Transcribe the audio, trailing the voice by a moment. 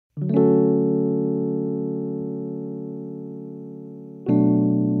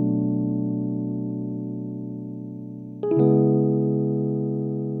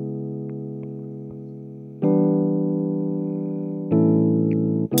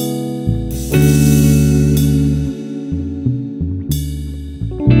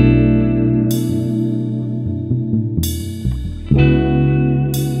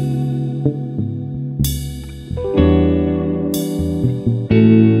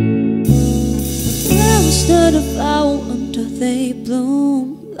They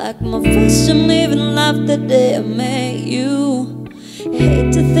bloom like my first time living life the day I met you. Hate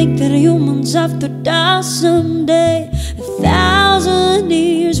to think that humans have to die someday. 1,000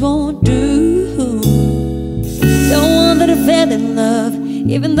 years won't do. Don't want that I fell in love,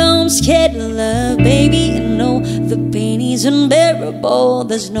 even though I'm scared to love. Baby, I know the pain is unbearable.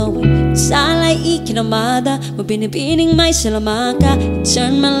 There's no way sana ikinamada. Mabinibining may salamaka.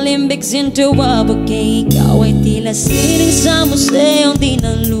 Turn my limbics into a bouquet. Ikaw ay tila sining sa museo. Di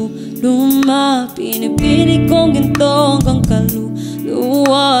na luma. Pinipili kong ginto hanggang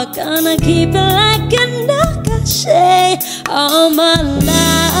kaluluwa ka na. Keep it like a nakasay all my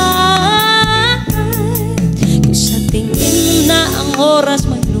life. Kung sa tingin na ang oras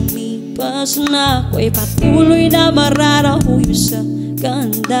may lumipas na, ako'y patuloy na mararahuyo sa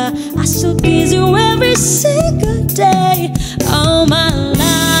ganda. I still kiss you every single day all my life.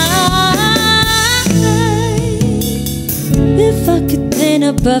 If I could paint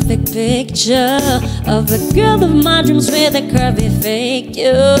a perfect picture of the girl of my dreams with a curvy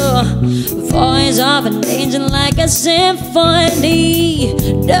figure, voice of an angel like a symphony,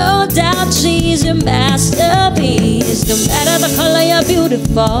 no doubt she's a masterpiece. No matter the color, you're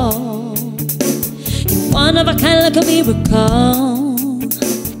beautiful. You're one of a kind like a miracle.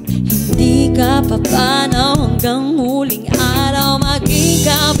 Hindi ka papanaw hanggang huling araw. Maging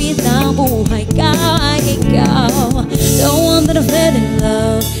kapitang buhay ka ay ikaw. Don't want that I fell in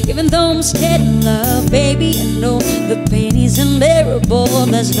love, even though I'm scared of love. Baby, I know the pain is unbearable.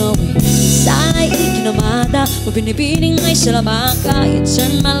 There's no way sana ikinamada. Mabinibining ay salamaka. You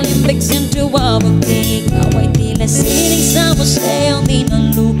turn my limbics into a bouquet. Ikaw ay tila sining sa museo. Di na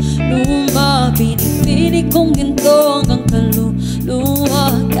luma. Pinipili kong ginto hanggang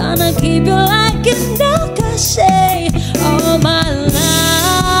kaluluwa ka na. Keep you like a nakasay all my life.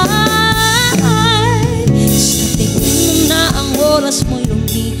 Sa tingin na ang oras mo'y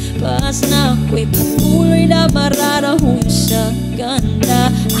lumipas na, ako'y patuloy na mararahuyo sa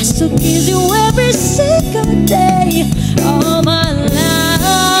ganda. I still kiss you every single day all my life.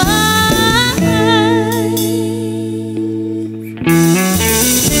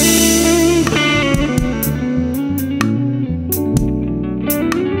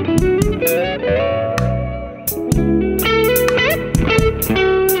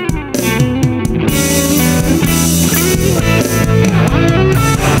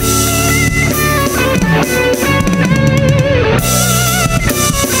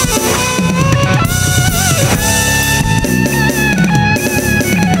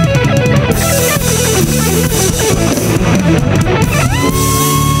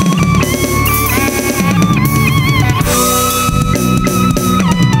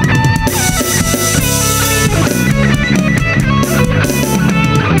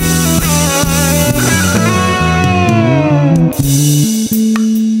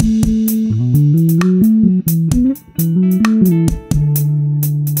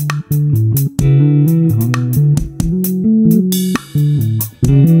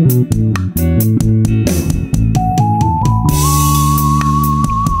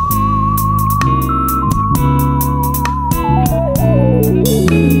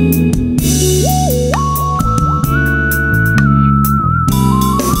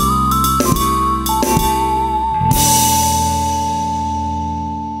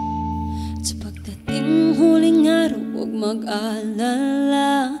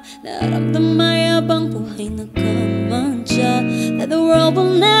 Mag-alala, naramdaman habang buhay nagkamantya, that the world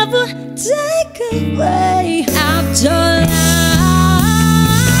will never take away after life.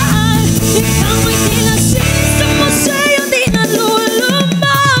 Ikaw ay tila